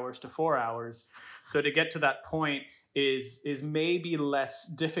 3 hours to 4 hours. So to get to that point is maybe less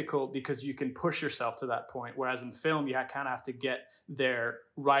difficult because you can push yourself to that point, whereas in film you kind of have to get there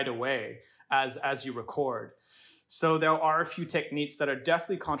right away as you record. So there are a few techniques that are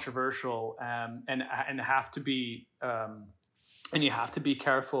definitely controversial, and have to be and you have to be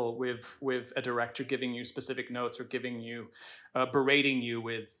careful with a director giving you specific notes or giving you berating you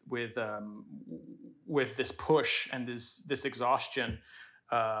with this push and this exhaustion.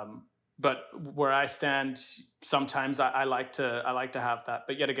 But where I stand, sometimes I like to have that.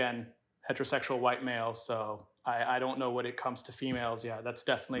 But yet again, heterosexual white male, so I don't know when it comes to females. Yeah, that's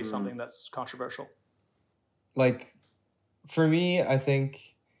definitely something that's controversial. Like, for me, I think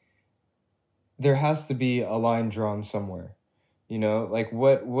there has to be a line drawn somewhere. Like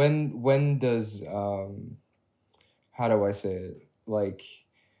when does how do I say it? Like,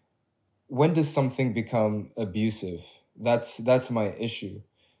 when does something become abusive? That's my issue.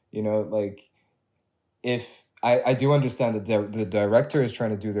 Like, if I do understand that the director is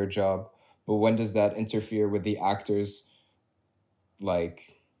trying to do their job, but when does that interfere with the actors? Like,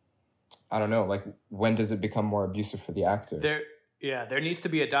 I don't know. Like, when does it become more abusive for the actor? There needs to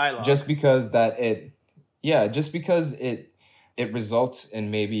be a dialogue. Just because it results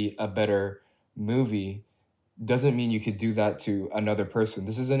in maybe a better movie doesn't mean you could do that to another person.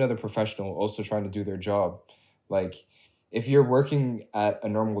 This is another professional also trying to do their job. Like, if you're working at a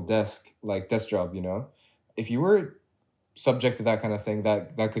normal desk job, if you were subject to that kind of thing,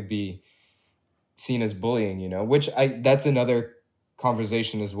 that could be seen as bullying, which that's another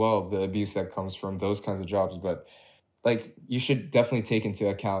conversation as well, the abuse that comes from those kinds of jobs. But like, you should definitely take into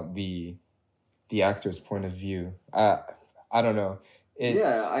account the actor's point of view. I don't know.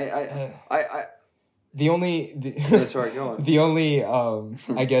 Sorry, go on. The only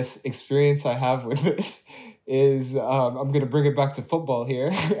I guess experience I have with this is I'm gonna bring it back to football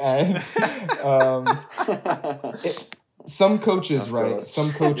here, and some coaches, right?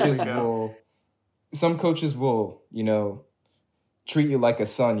 Some coaches will treat you like a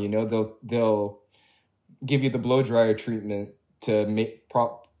son. They'll give you the blow dryer treatment to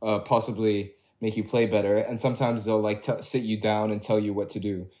possibly make you play better, and sometimes they'll sit you down and tell you what to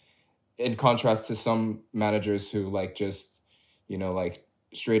do. In contrast to some managers who just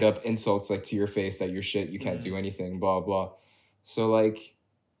straight up insults to your face that you're shit, you can't do anything, blah blah. So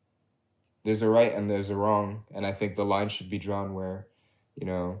there's a right and there's a wrong, and I think the line should be drawn where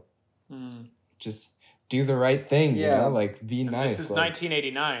just do the right thing, you Yeah. know, like be And nice. this is like,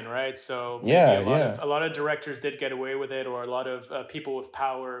 1989, right? So maybe Yeah, a lot of directors did get away with it, or a lot of people with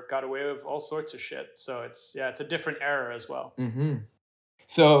power got away with all sorts of shit. So it's a different era as well. Mm-hmm.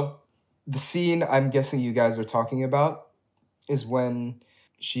 So the scene I'm guessing you guys are talking about is when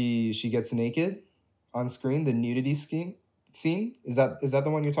she gets naked on screen, the nudity scene. Is that the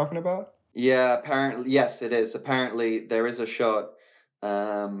one you're talking about? Yeah, apparently, yes, it is. Apparently, there is a shot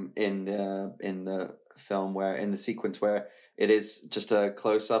in the film where in the sequence where it is just a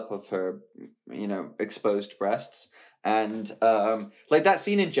close up of her, exposed breasts, and like that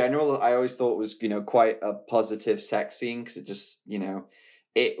scene in general, I always thought was quite a positive sex scene because it just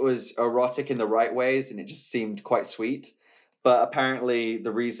it was erotic in the right ways and it just seemed quite sweet. But apparently,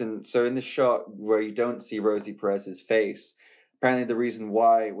 the reason so in the shot where you don't see Rosie Perez's face. Apparently, the reason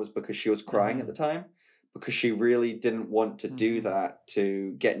why was because she was crying at the time, because she really didn't want to do that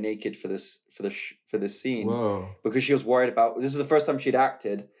to get naked for this scene. Whoa. Because she was worried about this is the first time she'd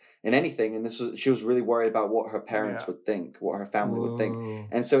acted in anything, and she was really worried about what her parents would think, what her family would think,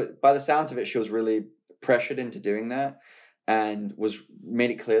 and so by the sounds of it, she was really pressured into doing that, and made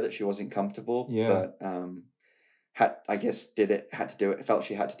it clear that she wasn't comfortable. Yeah. But had to do it. Felt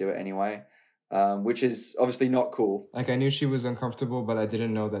she had to do it anyway. Which is obviously not cool. Like I knew she was uncomfortable, but I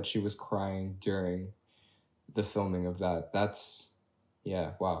didn't know that she was crying during the filming of that. That's,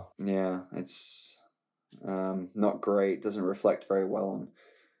 yeah, wow. Yeah, it's not great. Doesn't reflect very well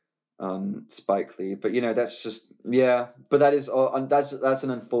on Spike Lee. But that's just But that's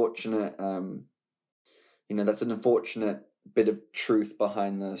an unfortunate that's an unfortunate bit of truth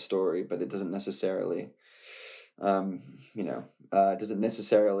behind the story, but it doesn't necessarily doesn't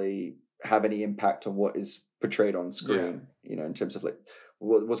necessarily have any impact on what is portrayed on screen, in terms of like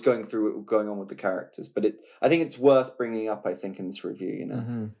what's going on with the characters. But I think it's worth bringing up, I think, in this review,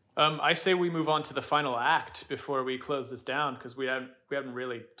 Mm-hmm. I say we move on to the final act before we close this down, because we haven't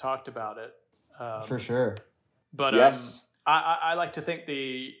really talked about it. For sure. But yes. I like to think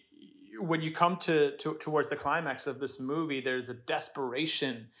when you come towards the climax of this movie, there's a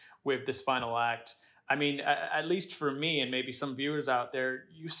desperation with this final act. I mean, at least for me and maybe some viewers out there,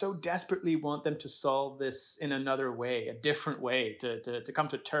 you so desperately want them to solve this in another way, a different way, to come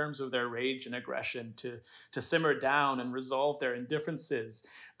to terms with their rage and aggression, to simmer down and resolve their indifferences.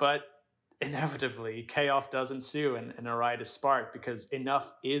 But inevitably, chaos does ensue and a riot is sparked, because enough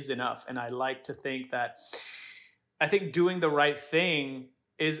is enough. And I like to think that I think doing the right thing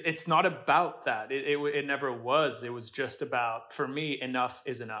it's not about that. It never was. It was just about, for me, enough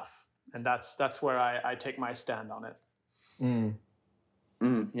is enough. And that's where I take my stand on it.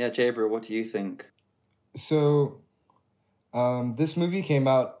 Yeah, Jaber, what do you think? So, this movie came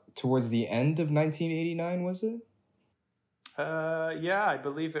out towards the end of 1989, was it? Yeah, I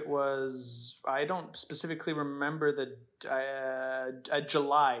believe it was. I don't specifically remember the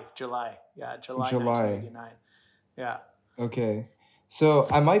July. Yeah, July 1989. Yeah. Okay. So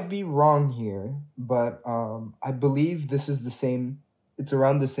I might be wrong here, but I believe this is the same. It's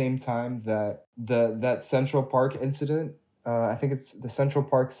around the same time that that Central Park incident. I think it's the Central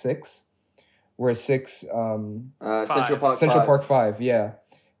Park 6, where 6 Central Park Park 5. Yeah.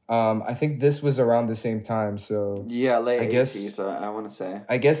 I think this was around the same time. So yeah, late I guess 80s. I want to say.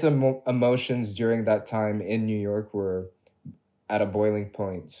 I guess emotions during that time in New York were at a boiling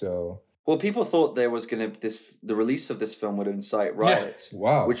point. So. Well, people thought there was the release of this film would incite riots,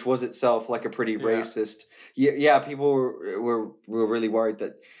 Wow. which was itself like a pretty racist. Yeah, people were really worried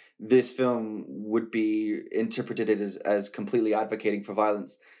that this film would be interpreted as completely advocating for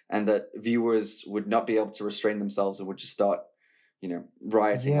violence, and that viewers would not be able to restrain themselves and would just start,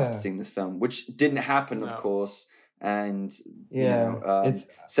 rioting after seeing this film, which didn't happen, of course. And it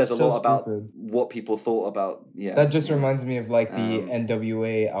says a lot about what people thought about. Yeah, that just reminds me of like the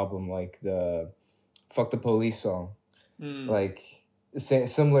NWA album, like the "Fuck the Police" song, like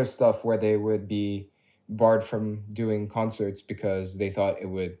similar stuff where they would be barred from doing concerts because they thought it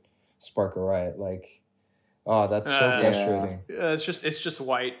would spark a riot. Like, oh, that's so frustrating. It's just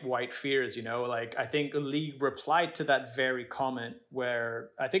white fears, Like, I think Lee replied to that very comment where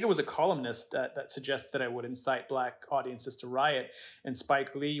I think it was a columnist that suggested that I would incite black audiences to riot, and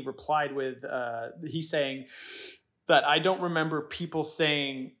Spike Lee replied with he's saying that I don't remember people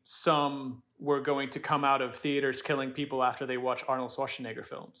saying some were going to come out of theaters killing people after they watch Arnold Schwarzenegger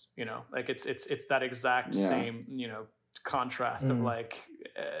films. Like it's that exact same contrast of like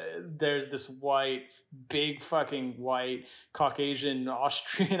there's this big fucking white Caucasian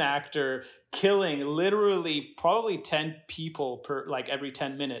Austrian actor killing literally probably 10 people per like every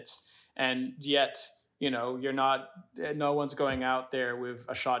 10 minutes, and yet you're not. No one's going out there with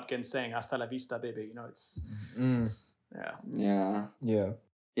a shotgun saying "Hasta la vista, baby." It's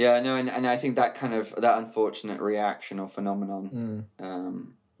Yeah, no, and I think that kind of that unfortunate reaction or phenomenon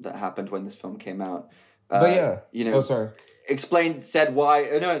that happened when this film came out. But said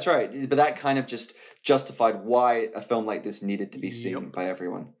why. No, it's right. But that kind of just justified why a film like this needed to be seen by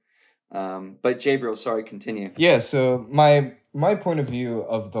everyone. But Jabril, sorry, continue. Yeah. So my point of view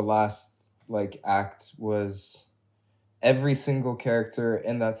of the last act was every single character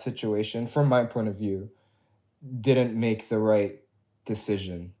in that situation, from my point of view, didn't make the right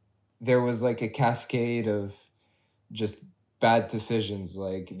decision. There was a cascade of just bad decisions.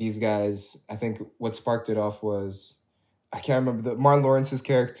 These guys, I think what sparked it off was, I can't remember, Martin Lawrence's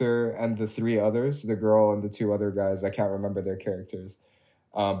character and the three others, the girl and the two other guys, I can't remember their characters.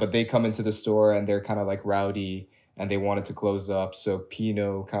 But they come into the store and they're kind of rowdy and they wanted to close up. So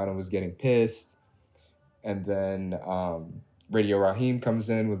Pino kind of was getting pissed. And then Radio Raheem comes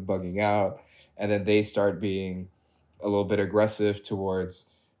in with bugging out. And then they start being a little bit aggressive towards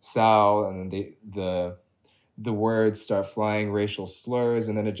Sal. And then the words start flying, racial slurs.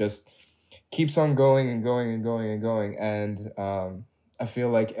 And then it just keeps on going and going and going and going. And I feel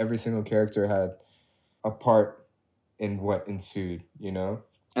like every single character had a part in what ensued,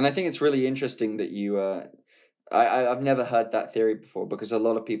 And I think it's really interesting that you I've never heard that theory before, because a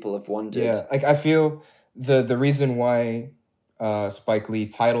lot of people have wondered. Yeah, I feel the reason why Spike Lee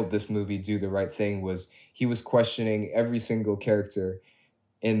titled this movie Do the Right Thing was he was questioning every single character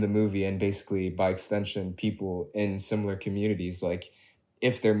in the movie, and basically by extension people in similar communities,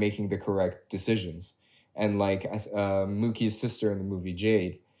 if they're making the correct decisions. And Mookie's sister in the movie,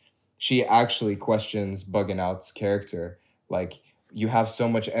 Jade, she actually questions Buggin' Out's character. You have so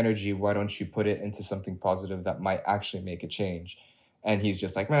much energy, why don't you put it into something positive that might actually make a change? And he's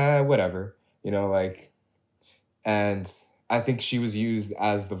just whatever, and I think she was used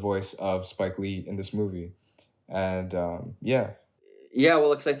as the voice of Spike Lee in this movie. And yeah, well,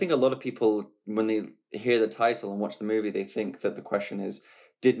 because I think a lot of people, when they hear the title and watch the movie, they think that the question is,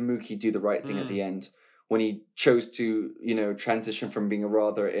 did Mookie do the right thing at the end, when he chose to, transition from being a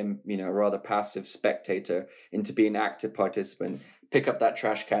rather passive spectator into being an active participant, pick up that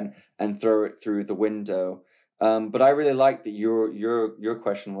trash can and throw it through the window. But I really like that your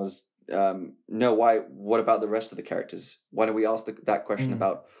question was, no, why? What about the rest of the characters? Why don't we ask that question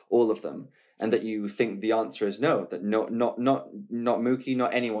about all of them? And that you think the answer is no, that not Mookie,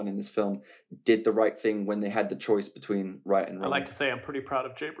 not anyone in this film did the right thing when they had the choice between right and wrong. I like to say I'm pretty proud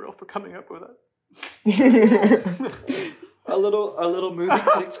of Jabril for coming up with it. a little movie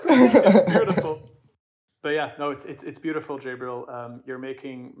critics. It's beautiful. But yeah, no, it's beautiful, Jabril. You're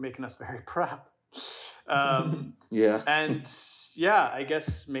making us very proud. Yeah. And yeah, I guess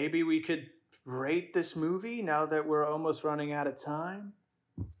maybe we could rate this movie now that we're almost running out of time.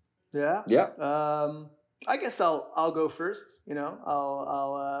 Yeah. I guess I'll go first.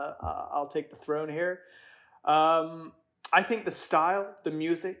 I'll take the throne here. I think the style, the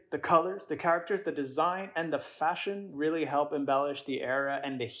music, the colors, the characters, the design, and the fashion really help embellish the era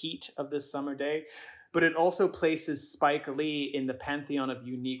and the heat of this summer day. But it also places Spike Lee in the pantheon of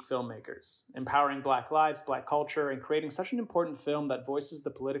unique filmmakers, empowering Black lives, Black culture, and creating such an important film that voices the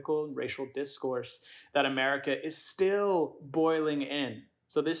political and racial discourse that America is still boiling in.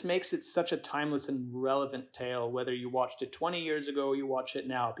 So this makes it such a timeless and relevant tale, whether you watched it 20 years ago or you watch it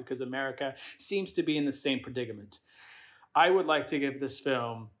now, because America seems to be in the same predicament. I would like to give this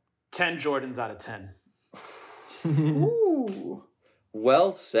film 10 Jordans out of 10. Ooh,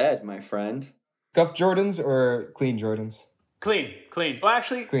 well said, my friend. Scuffed Jordans or clean Jordans? Clean. Well,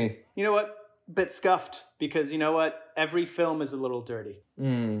 actually, clean. You know what? Bit scuffed, because you know what? Every film is a little dirty.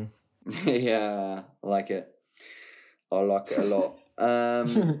 Yeah, I like it. I like it a lot.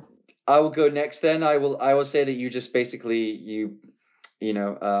 I will go next then. I will say that you just basically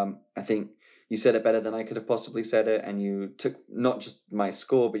I think you said it better than I could have possibly said it, and you took not just my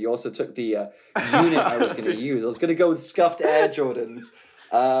score, but you also took the unit I was going to use. I was going to go with scuffed Air Jordans.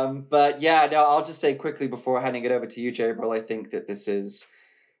 But yeah, no, I'll just say quickly before handing it over to you, Jabril, I think that this is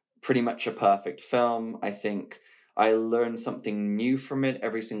pretty much a perfect film. I think I learn something new from it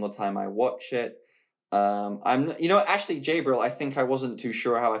every single time I watch it. Actually, Jabril, I think I wasn't too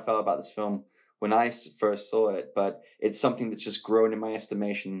sure how I felt about this film when I first saw it, but it's something that's just grown in my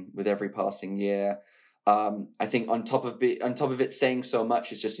estimation with every passing year. I think on top of it saying so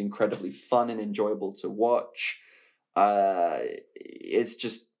much, it's just incredibly fun and enjoyable to watch. It's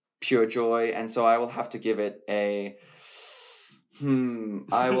just pure joy, and so I will have to give it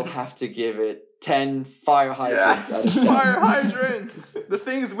 10 fire hydrants out of 10. Fire hydrants! The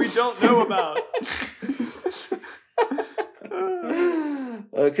things we don't know about.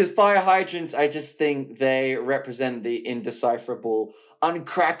 Because fire hydrants, I just think they represent the indecipherable,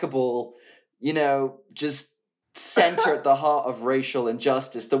 uncrackable, just center at the heart of racial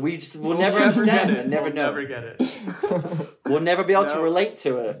injustice that we just will never understand and never know. Never get it. We'll never be able to relate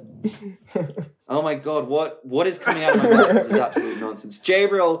to it. Oh my god, what is coming out of my mouth? This is absolute nonsense.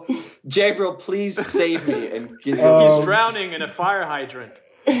 Jabriel, please save me and give me He's drowning in a fire hydrant.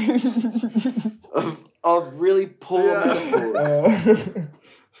 of really poor metaphors.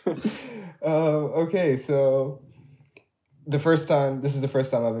 Okay, so this is the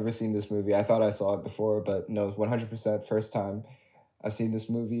first time I've ever seen this movie. I thought I saw it before, but no, 100% first time I've seen this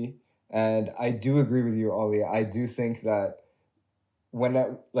movie. And I do agree with you, Ollie. I do think that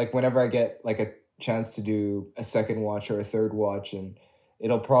whenever I get like a chance to do a second watch or a third watch, and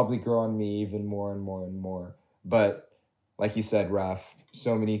it'll probably grow on me even more and more and more. But like you said, Raph,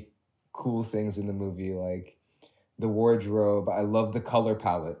 so many cool things in the movie, like the wardrobe. I love the color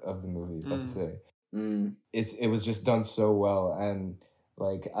palette of the movie. Let's say it was just done so well. And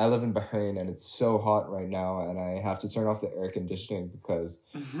like, I live in Bahrain and it's so hot right now, and I have to turn off the air conditioning because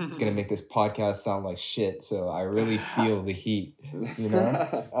it's gonna make this podcast sound like shit. So I really feel the heat,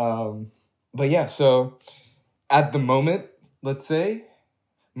 But yeah, so at the moment, let's say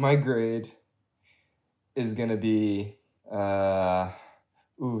my grade is gonna be tough.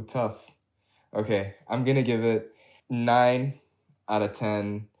 Okay, I'm gonna give it 9 out of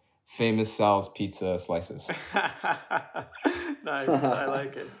 10 Famous Sal's pizza slices. Nice, I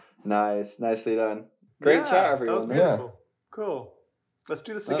like it. Nice, nicely done. Great chat, everyone. That was beautiful. Cool. Let's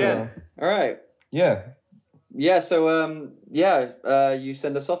do this again. All right. Yeah. Yeah. So you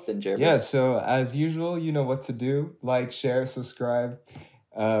send us off then, Jeremy. Yeah. So as usual, you know what to do: like, share, subscribe,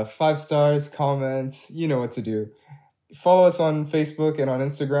 5 stars, comments. You know what to do. Follow us on Facebook and on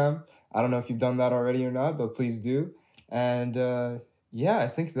Instagram. I don't know if you've done that already or not, but please do. And I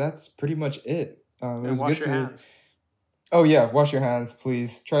think that's pretty much it. It was wash good your hands. Oh yeah, wash your hands,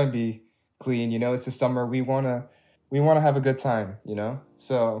 please. Try and be clean. It's the summer. We wanna have a good time.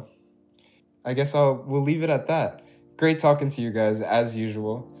 So I guess we'll leave it at that. Great talking to you guys as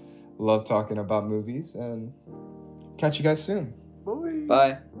usual. Love talking about movies, and catch you guys soon.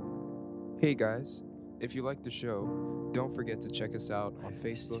 Bye. Hey guys, if you like the show, don't forget to check us out on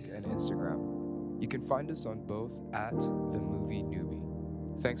Facebook and Instagram. You can find us on both @TheMovieNewbie.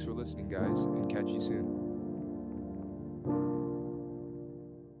 Thanks for listening, guys, and catch you soon.